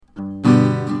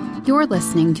You're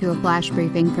listening to a flash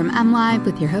briefing from MLive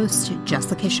with your host,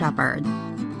 Jessica Shepard.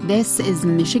 This is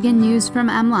Michigan News from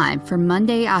MLive for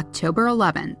Monday, October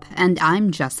 11th, and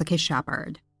I'm Jessica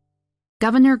Shepard.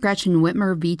 Governor Gretchen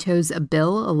Whitmer vetoes a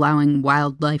bill allowing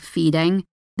wildlife feeding.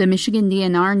 The Michigan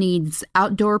DNR needs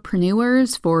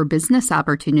outdoorpreneurs for business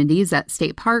opportunities at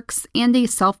state parks, and a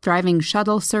self-driving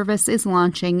shuttle service is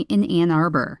launching in Ann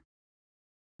Arbor.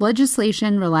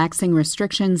 Legislation relaxing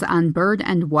restrictions on bird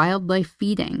and wildlife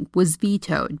feeding was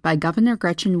vetoed by Governor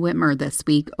Gretchen Whitmer this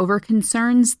week over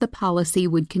concerns the policy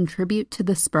would contribute to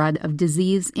the spread of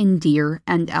disease in deer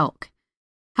and elk.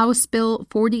 House Bill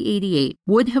 4088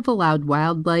 would have allowed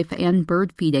wildlife and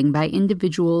bird feeding by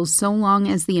individuals so long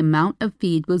as the amount of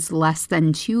feed was less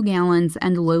than 2 gallons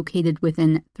and located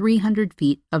within 300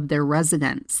 feet of their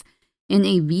residence. In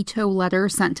a veto letter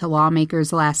sent to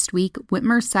lawmakers last week,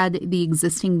 Whitmer said the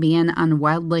existing ban on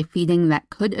wildlife feeding that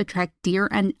could attract deer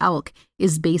and elk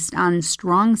is based on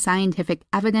strong scientific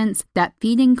evidence that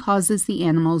feeding causes the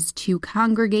animals to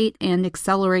congregate and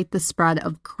accelerate the spread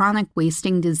of chronic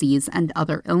wasting disease and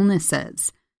other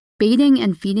illnesses. Baiting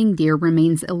and feeding deer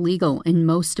remains illegal in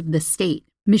most of the state.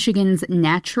 Michigan's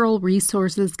Natural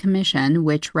Resources Commission,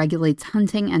 which regulates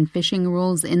hunting and fishing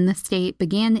rules in the state,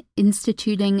 began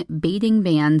instituting baiting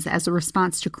bans as a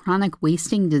response to chronic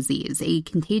wasting disease, a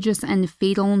contagious and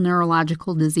fatal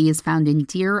neurological disease found in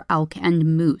deer, elk,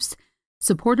 and moose.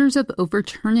 Supporters of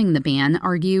overturning the ban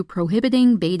argue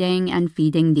prohibiting baiting and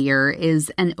feeding deer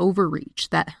is an overreach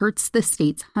that hurts the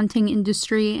state's hunting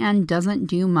industry and doesn't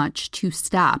do much to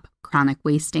stop chronic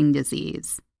wasting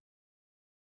disease.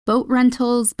 Boat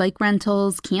rentals, bike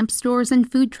rentals, camp stores,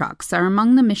 and food trucks are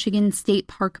among the Michigan State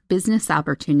Park business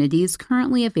opportunities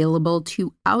currently available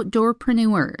to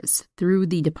outdoorpreneurs through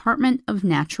the Department of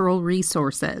Natural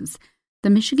Resources. The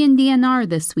Michigan DNR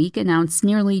this week announced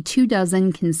nearly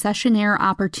 24 concessionaire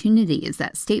opportunities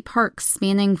at state parks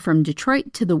spanning from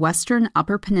Detroit to the western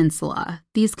Upper Peninsula.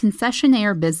 These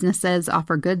concessionaire businesses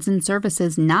offer goods and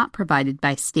services not provided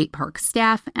by state park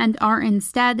staff and are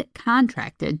instead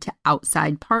contracted to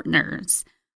outside partners.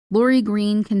 Lori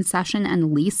Green, concession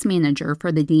and lease manager for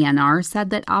the DNR, said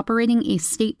that operating a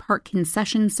state park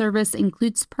concession service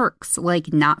includes perks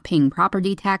like not paying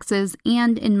property taxes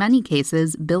and, in many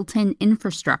cases, built-in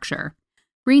infrastructure.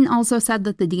 Green also said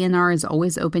that the DNR is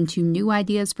always open to new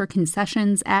ideas for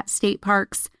concessions at state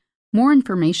parks. More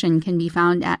information can be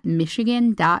found at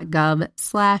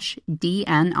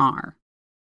michigan.gov/DNR.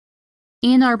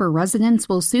 Ann Arbor residents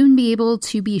will soon be able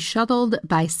to be shuttled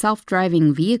by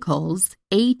self-driving vehicles.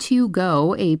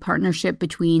 A2Go, a partnership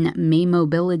between May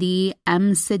Mobility,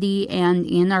 M-City,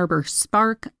 and Ann Arbor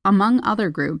Spark, among other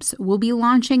groups, will be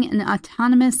launching an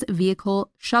autonomous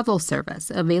vehicle shuttle service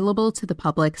available to the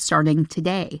public starting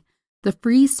today. The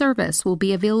free service will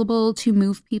be available to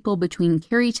move people between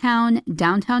Carytown,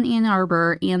 downtown Ann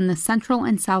Arbor, and the central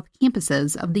and south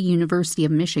campuses of the University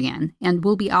of Michigan, and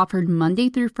will be offered Monday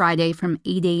through Friday from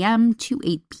 8 a.m. to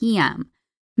 8 p.m.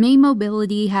 May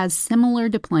Mobility has similar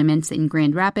deployments in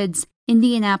Grand Rapids,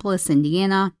 Indianapolis,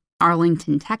 Indiana,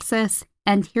 Arlington, Texas,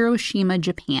 and Hiroshima,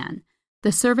 Japan.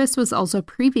 The service was also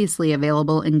previously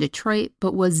available in Detroit,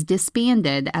 but was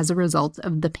disbanded as a result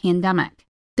of the pandemic.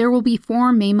 There will be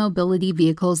 4 May Mobility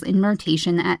vehicles in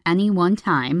rotation at any one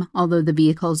time. Although the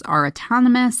vehicles are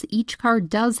autonomous, each car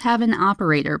does have an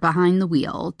operator behind the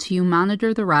wheel to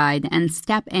monitor the ride and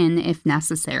step in if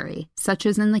necessary, such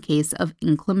as in the case of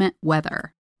inclement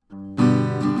weather.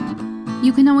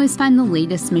 You can always find the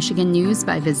latest Michigan news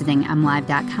by visiting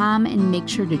mlive.com, and make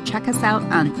sure to check us out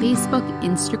on Facebook,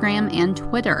 Instagram, and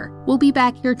Twitter. We'll be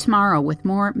back here tomorrow with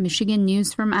more Michigan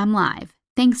news from MLive.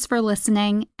 Thanks for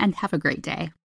listening, and have a great day.